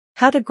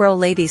How to grow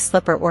lady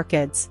slipper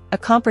orchids, a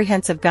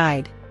comprehensive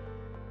guide.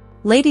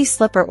 Lady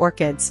slipper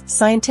orchids,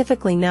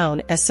 scientifically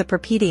known as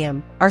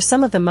Cypripedium, are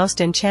some of the most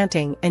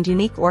enchanting and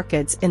unique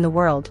orchids in the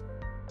world.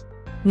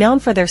 Known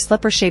for their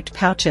slipper-shaped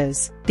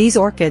pouches, these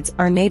orchids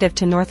are native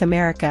to North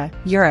America,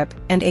 Europe,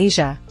 and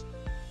Asia.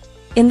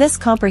 In this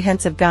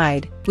comprehensive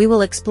guide, we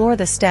will explore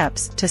the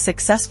steps to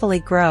successfully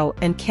grow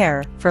and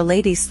care for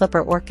lady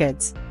slipper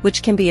orchids,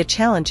 which can be a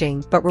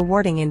challenging but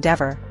rewarding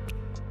endeavor.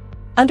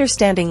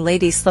 Understanding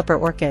lady slipper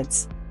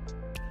orchids.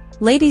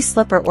 Lady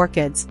slipper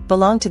orchids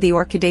belong to the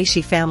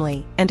Orchidaceae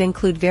family and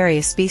include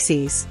various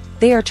species.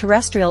 They are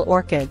terrestrial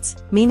orchids,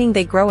 meaning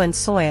they grow in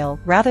soil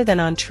rather than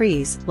on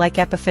trees like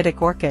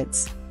epiphytic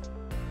orchids.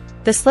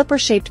 The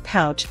slipper-shaped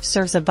pouch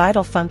serves a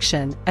vital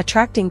function,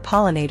 attracting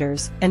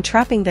pollinators and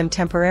trapping them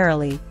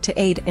temporarily to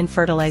aid in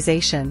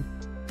fertilization.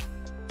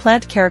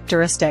 Plant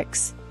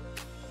characteristics.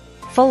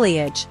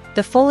 Foliage.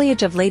 The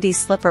foliage of lady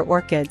slipper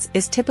orchids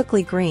is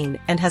typically green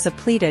and has a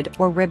pleated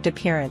or ribbed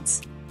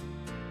appearance.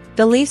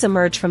 The leaves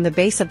emerge from the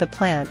base of the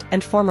plant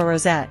and form a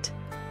rosette.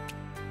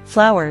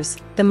 Flowers.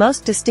 The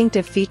most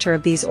distinctive feature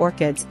of these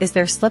orchids is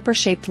their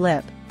slipper-shaped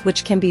lip,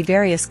 which can be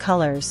various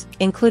colors,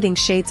 including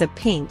shades of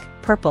pink,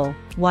 purple,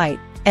 white,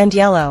 and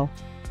yellow.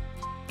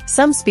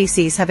 Some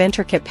species have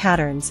intricate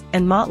patterns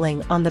and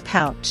mottling on the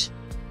pouch.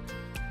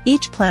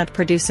 Each plant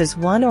produces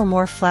one or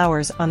more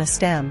flowers on a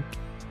stem.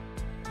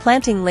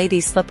 Planting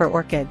lady slipper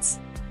orchids.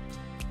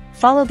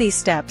 Follow these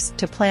steps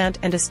to plant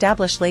and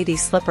establish lady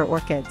slipper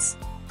orchids.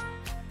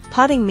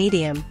 Potting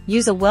medium.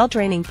 Use a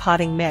well-draining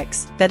potting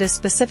mix that is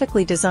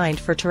specifically designed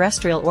for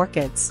terrestrial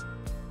orchids.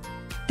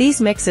 These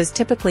mixes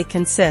typically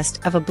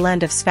consist of a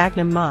blend of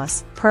sphagnum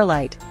moss,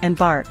 perlite, and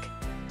bark.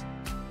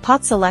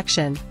 Pot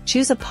selection.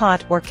 Choose a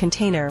pot or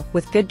container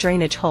with good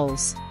drainage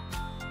holes.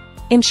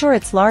 Ensure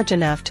it's large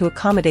enough to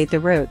accommodate the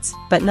roots,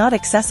 but not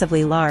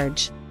excessively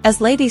large, as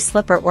lady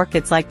slipper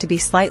orchids like to be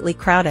slightly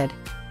crowded.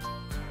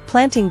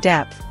 Planting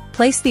depth.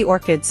 Place the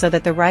orchid so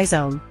that the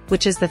rhizome,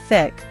 which is the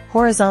thick,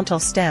 horizontal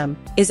stem,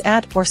 is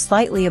at or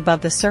slightly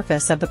above the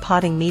surface of the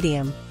potting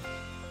medium.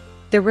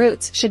 The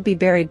roots should be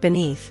buried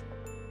beneath.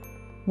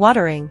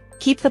 Watering.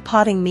 Keep the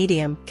potting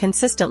medium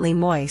consistently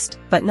moist,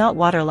 but not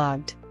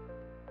waterlogged.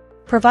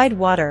 Provide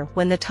water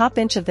when the top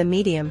inch of the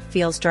medium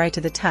feels dry to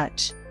the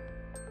touch.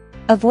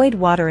 Avoid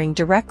watering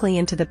directly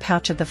into the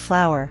pouch of the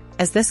flower,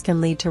 as this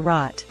can lead to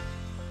rot.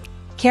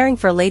 Caring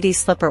for lady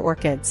slipper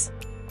orchids.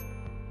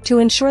 To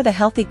ensure the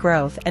healthy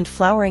growth and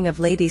flowering of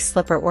lady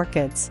slipper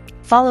orchids,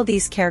 follow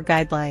these care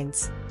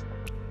guidelines.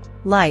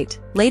 Light.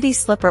 Lady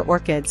slipper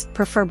orchids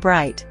prefer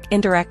bright,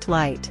 indirect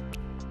light.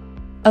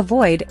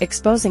 Avoid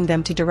exposing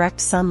them to direct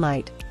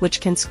sunlight,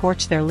 which can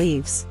scorch their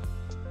leaves.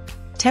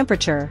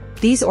 Temperature.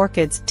 These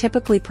orchids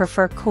typically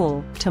prefer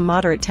cool to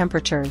moderate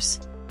temperatures.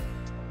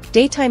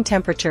 Daytime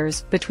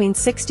temperatures between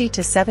 60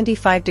 to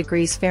 75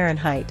 degrees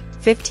Fahrenheit,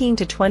 15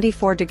 to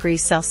 24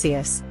 degrees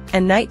Celsius,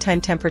 and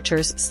nighttime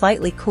temperatures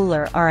slightly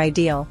cooler are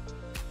ideal.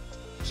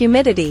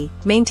 Humidity.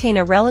 Maintain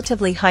a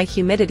relatively high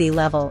humidity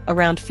level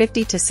around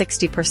 50 to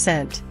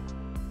 60%.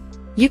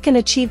 You can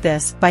achieve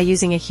this by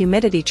using a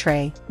humidity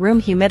tray,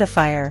 room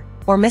humidifier,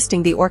 or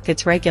misting the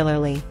orchids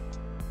regularly.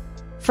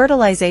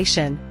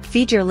 Fertilization.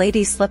 Feed your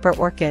lady slipper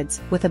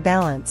orchids with a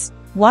balanced,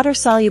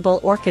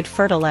 water-soluble orchid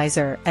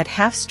fertilizer at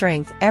half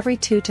strength every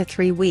 2 to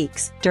 3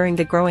 weeks during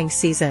the growing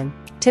season,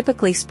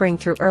 typically spring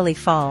through early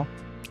fall.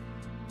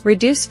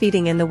 Reduce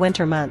feeding in the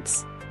winter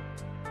months.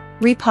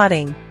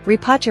 Repotting.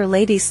 Repot your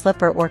lady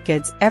slipper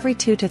orchids every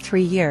 2 to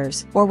 3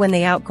 years or when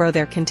they outgrow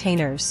their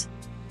containers.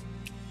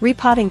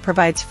 Repotting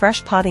provides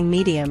fresh potting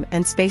medium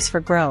and space for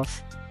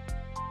growth.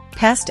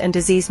 Pest and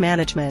disease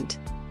management.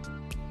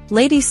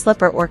 Lady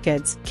slipper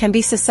orchids can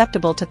be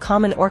susceptible to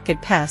common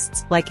orchid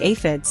pests like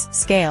aphids,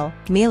 scale,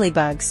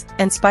 mealybugs,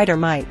 and spider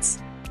mites.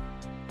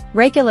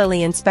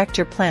 Regularly inspect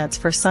your plants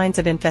for signs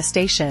of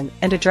infestation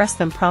and address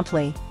them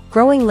promptly.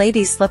 Growing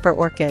lady slipper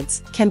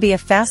orchids can be a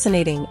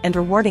fascinating and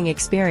rewarding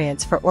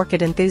experience for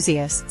orchid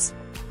enthusiasts.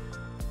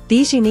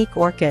 These unique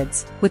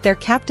orchids, with their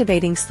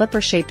captivating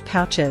slipper-shaped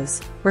pouches,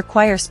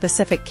 require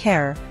specific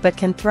care but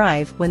can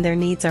thrive when their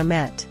needs are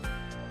met.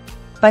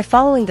 By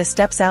following the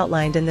steps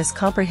outlined in this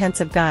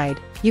comprehensive guide,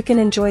 you can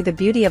enjoy the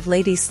beauty of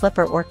lady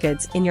slipper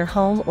orchids in your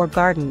home or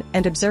garden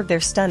and observe their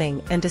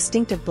stunning and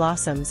distinctive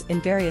blossoms in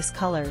various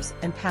colors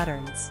and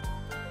patterns.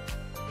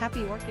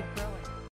 Happy orchid growing!